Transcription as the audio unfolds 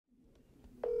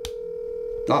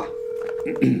Ah.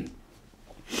 Hey,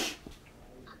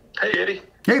 Eddie.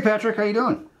 Hey, Patrick. How you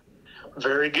doing?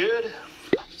 Very good.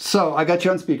 So I got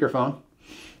you on speakerphone.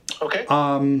 Okay.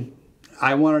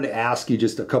 I wanted to ask you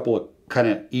just a couple of kind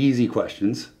of easy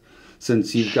questions,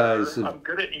 since you guys. I'm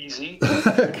good at easy.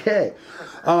 Okay.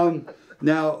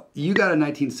 Now you got a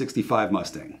 1965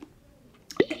 Mustang.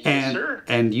 Yes, sir.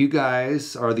 And you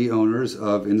guys are the owners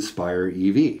of Inspire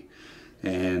EV,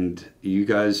 and you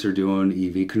guys are doing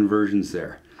EV conversions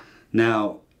there.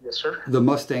 Now, Yes, sir. the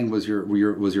Mustang was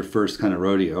your first kind of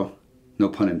rodeo, no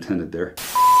pun intended there.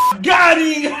 Got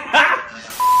him!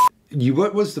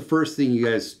 What was the first thing you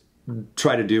guys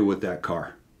tried to do with that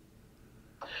car?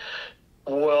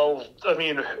 Well, I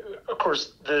mean, of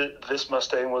course, this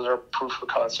Mustang was our proof of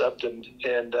concept, and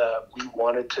we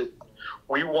wanted to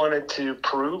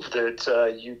prove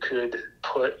that you could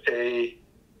put a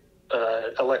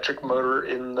electric motor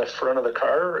in the front of the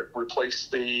car, replace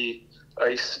the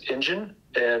ICE engine,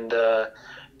 and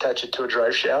attach it to a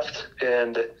drive shaft.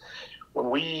 And when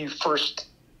we first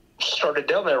started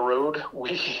down that road,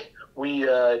 we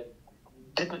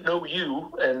didn't know you,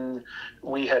 and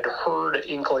we had heard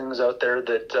inklings out there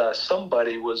that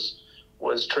somebody was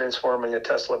transforming a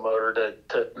Tesla motor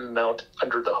to mount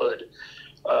under the hood.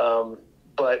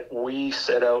 But we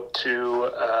set out to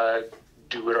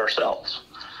do it ourselves.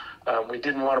 We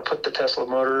didn't want to put the Tesla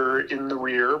motor in the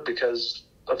rear because,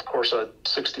 of course, a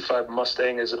 65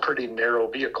 Mustang is a pretty narrow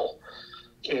vehicle.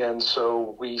 And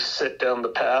so we set down the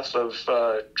path of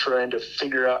trying to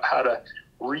figure out how to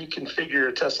reconfigure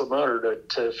a Tesla motor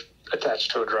to attach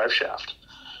to a drive shaft.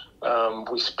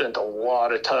 We spent a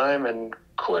lot of time and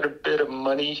quite a bit of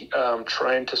money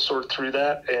trying to sort through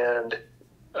that, and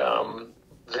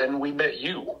then we met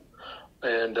you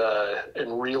and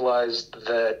realized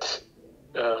that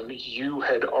you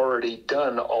had already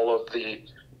done all of the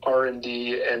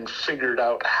R&D and figured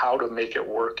out how to make it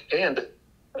work, and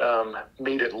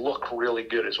made it look really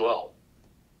good as well.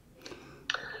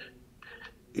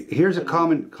 Here's a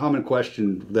common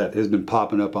question that has been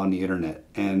popping up on the internet,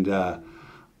 and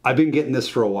I've been getting this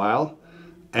for a while.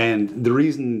 And the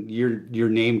reason your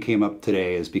name came up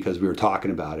today is because we were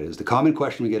talking about it. Is the common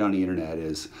question we get on the internet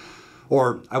is,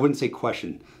 or I wouldn't say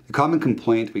question, the common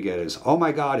complaint we get is, oh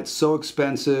my God, it's so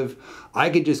expensive. I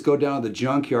could just go down to the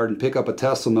junkyard and pick up a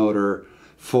Tesla motor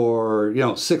for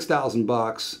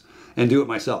 $6,000 and do it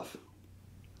myself.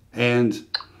 And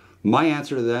my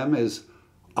answer to them is,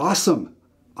 awesome.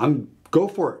 Go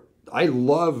for it. I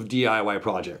love DIY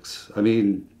projects. I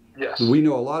mean, yes, we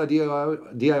know a lot of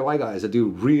DIY guys that do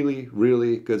really,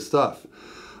 really good stuff.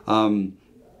 Kevin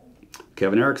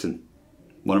Erickson,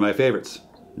 one of my favorites.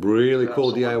 Really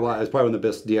cool DIY. It's probably one of the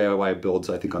best DIY builds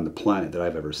I think on the planet that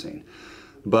I've ever seen.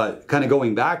 But kind of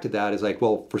going back to that is like,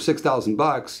 well, for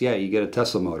 $6,000, yeah, you get a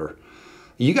Tesla motor.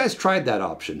 You guys tried that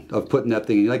option of putting that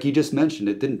thing, like you just mentioned,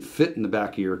 it didn't fit in the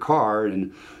back of your car.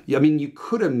 And I mean, you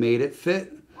could have made it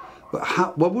fit,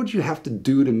 but what would you have to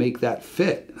do to make that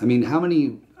fit? I mean, how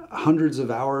many hundreds of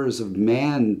hours of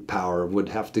manpower would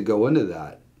have to go into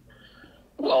that?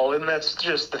 Well, and that's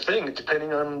just the thing.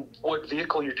 Depending on what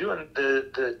vehicle you're doing,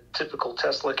 the typical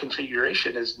Tesla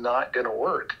configuration is not going to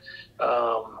work.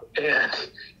 And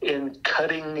in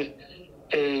cutting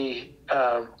a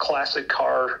classic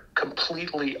car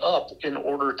completely up in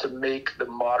order to make the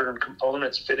modern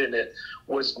components fit in it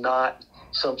was not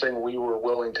something we were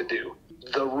willing to do.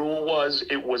 The rule was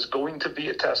it was going to be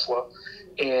a Tesla,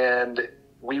 and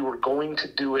we were going to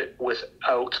do it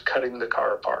without cutting the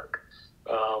car apart.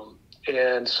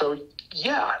 And so,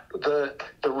 yeah, the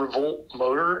Revolt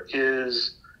motor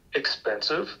is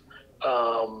expensive,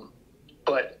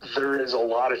 but there is a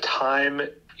lot of time,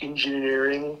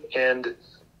 engineering, and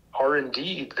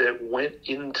R&D that went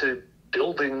into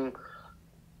building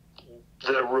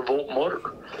the Revolt motor.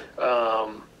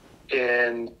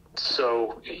 And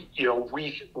so,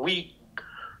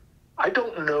 I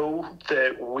don't know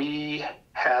that we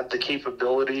had the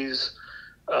capabilities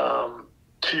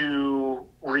to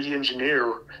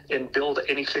re-engineer and build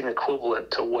anything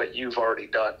equivalent to what you've already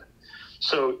done.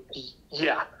 So,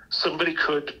 yeah, somebody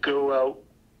could go out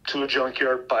to a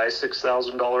junkyard, buy a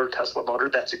 $6,000 Tesla motor.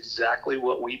 That's exactly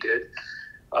what we did.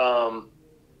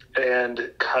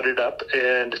 And cut it up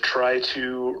and try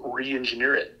to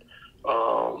re-engineer it.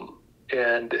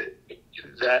 And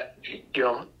that,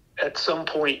 at some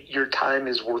point your time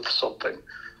is worth something.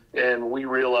 And we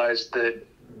realized that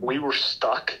we were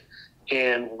stuck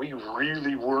and we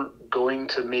really weren't going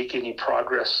to make any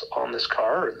progress on this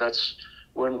car. And that's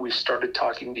when we started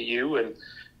talking to you, and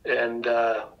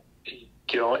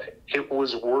it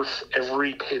was worth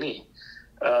every penny.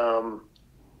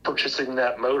 purchasing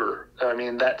that motor. I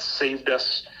mean, that saved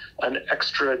us an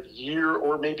extra year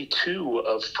or maybe two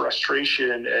of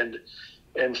frustration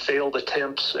and failed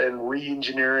attempts and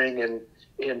re-engineering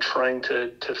and trying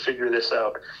to figure this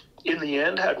out. In the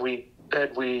end, had we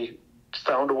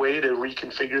found a way to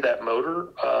reconfigure that motor,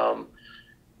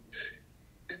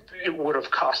 it would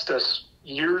have cost us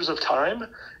years of time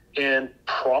and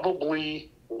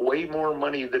probably way more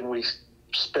money than we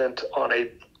spent on a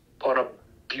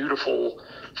beautiful,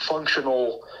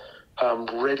 functional,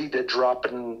 ready to drop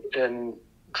in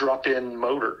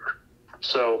motor.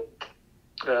 So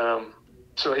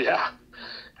yeah,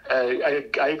 I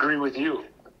agree with you.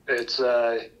 It's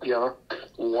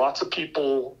lots of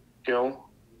people,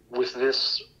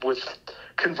 with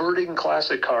converting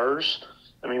classic cars.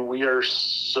 I mean, we are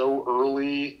so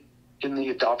early in the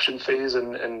adoption phase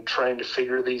and trying to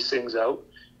figure these things out.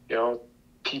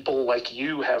 People like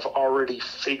you have already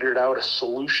figured out a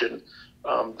solution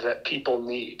that people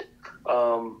need.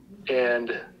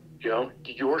 And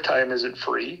your time isn't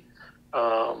free.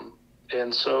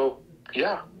 And so,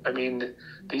 yeah, I mean,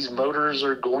 these motors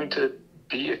are going to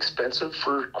be expensive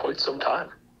for quite some time.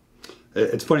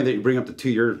 It's funny that you bring up the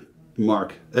 2-year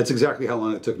mark. That's exactly how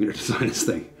long it took me to design this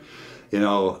thing.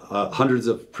 Hundreds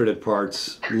of printed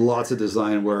parts, lots of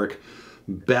design work,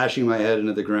 bashing my head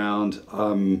into the ground.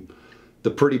 The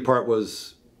pretty part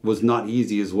was not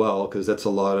easy as well, because that's a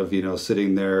lot of,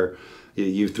 sitting there,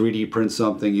 you 3D print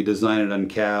something, you design it on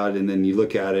CAD, and then you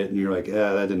look at it and you're like,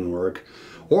 that didn't work.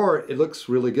 Or it looks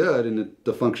really good and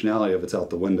the functionality of it's out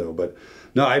the window. But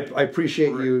no, I appreciate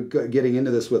you getting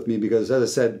into this with me, because as I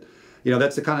said,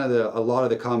 that's the kind of a lot of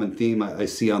the common theme I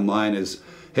see online is,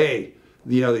 hey,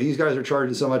 these guys are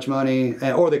charging so much money,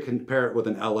 or they compare it with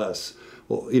an LS.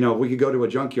 Well, we could go to a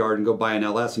junkyard and go buy an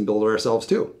LS and build it ourselves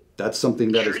too. That's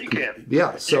something that sure you can.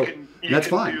 Yeah, so that's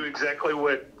fine. You can do exactly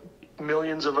what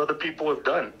millions of other people have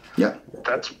done. Yeah.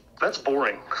 That's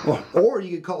boring. Or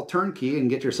you could call Turnkey and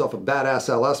get yourself a badass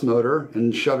LS motor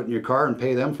and shove it in your car and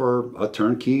pay them for a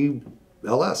turnkey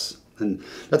LS. And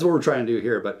that's what we're trying to do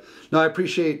here. But no, I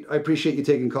appreciate you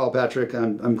taking the call, Patrick.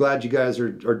 I'm glad you guys are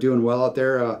doing well out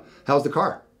there. How's the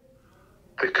car?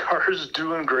 The car's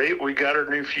doing great. We got our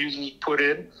new fuses put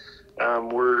in.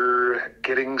 We're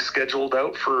getting scheduled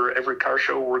out for every car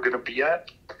show we're going to be at,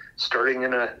 starting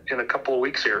in a couple of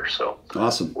weeks here. So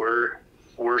awesome.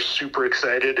 We're super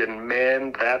excited, and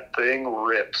man, that thing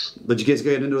rips. Did you guys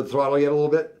get into the throttle yet a little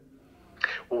bit?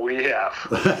 We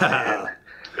have.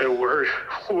 And we're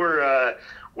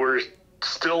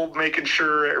still making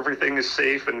sure everything is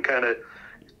safe and kind of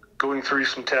going through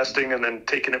some testing and then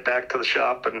taking it back to the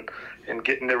shop and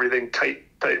getting everything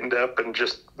tightened up and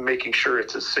just making sure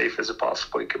it's as safe as it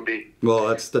possibly can be. Well,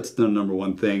 that's the number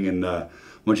one thing. And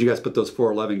once you guys put those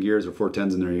 411 gears or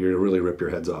 410s in there, you're gonna really rip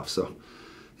your heads off. So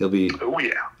you'll be. Oh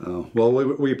yeah. Well,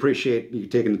 we appreciate you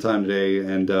taking the time today,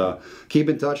 and keep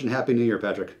in touch, and Happy New Year,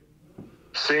 Patrick.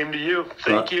 Same to you.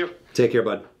 Thank you. Take care,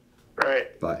 bud. All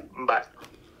right. Bye. Bye.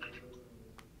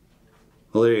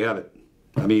 Well, there you have it.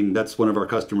 I mean, that's one of our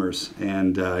customers,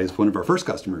 and he's one of our first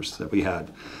customers that we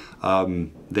had.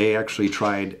 They actually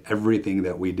tried everything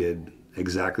that we did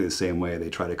exactly the same way. They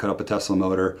tried to cut up a Tesla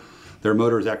motor. Their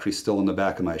motor is actually still in the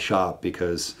back of my shop,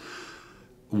 because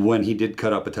when he did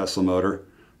cut up a Tesla motor,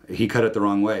 he cut it the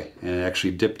wrong way, and it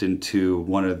actually dipped into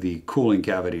one of the cooling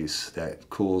cavities that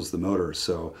cools the motor.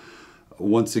 So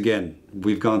once again,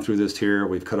 we've gone through this here.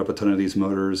 We've cut up a ton of these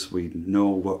motors. We know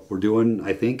what we're doing,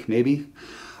 I think, maybe.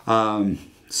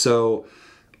 So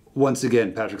once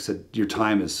again, Patrick said, your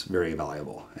time is very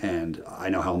valuable. And I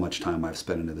know how much time I've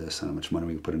spent into this and how much money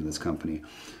we put into this company.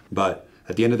 But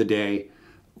at the end of the day,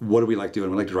 what do we like doing?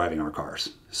 We like driving our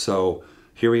cars. So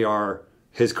here we are,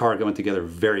 his car went together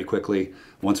very quickly.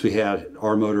 Once we had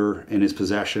our motor in his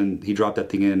possession, he dropped that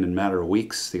thing in a matter of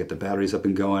weeks to get the batteries up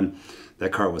and going.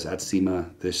 That car was at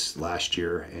SEMA this last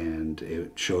year, and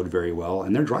it showed very well,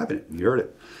 and they're driving it. You heard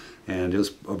it. And it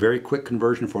was a very quick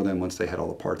conversion for them once they had all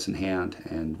the parts in hand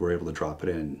and were able to drop it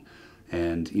in.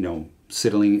 And,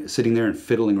 sitting there and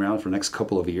fiddling around for the next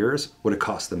couple of years would have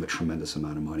cost them a tremendous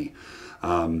amount of money.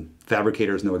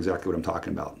 Fabricators know exactly what I'm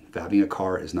talking about. Fabbing a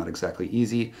car is not exactly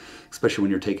easy, especially when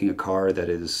you're taking a car that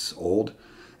is old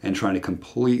and trying to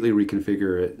completely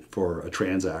reconfigure it for a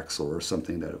transaxle or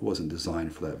something that wasn't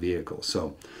designed for that vehicle.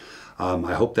 So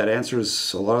I hope that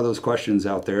answers a lot of those questions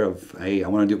out there of, hey, I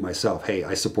want to do it myself. Hey,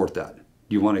 I support that.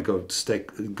 You want to go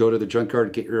to the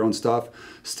junkyard, get your own stuff,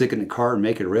 stick it in the car and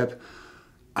make it rip.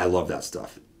 I love that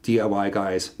stuff. DIY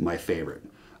guys, my favorite.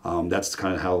 That's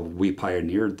kind of how we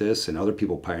pioneered this, and other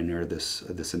people pioneered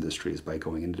this industry, is by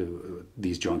going into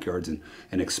these junkyards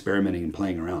and experimenting and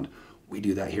playing around. We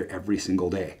do that here every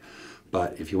single day.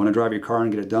 But if you want to drive your car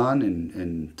and get it done,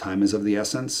 and time is of the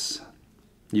essence,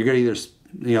 you're going to either,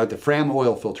 you know, the Fram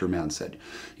oil filter man said,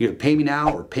 you either pay me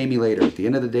now or pay me later. At the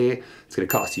end of the day, it's going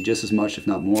to cost you just as much, if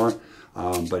not more.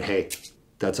 But hey,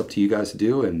 that's up to you guys to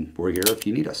do, and we're here if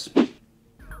you need us.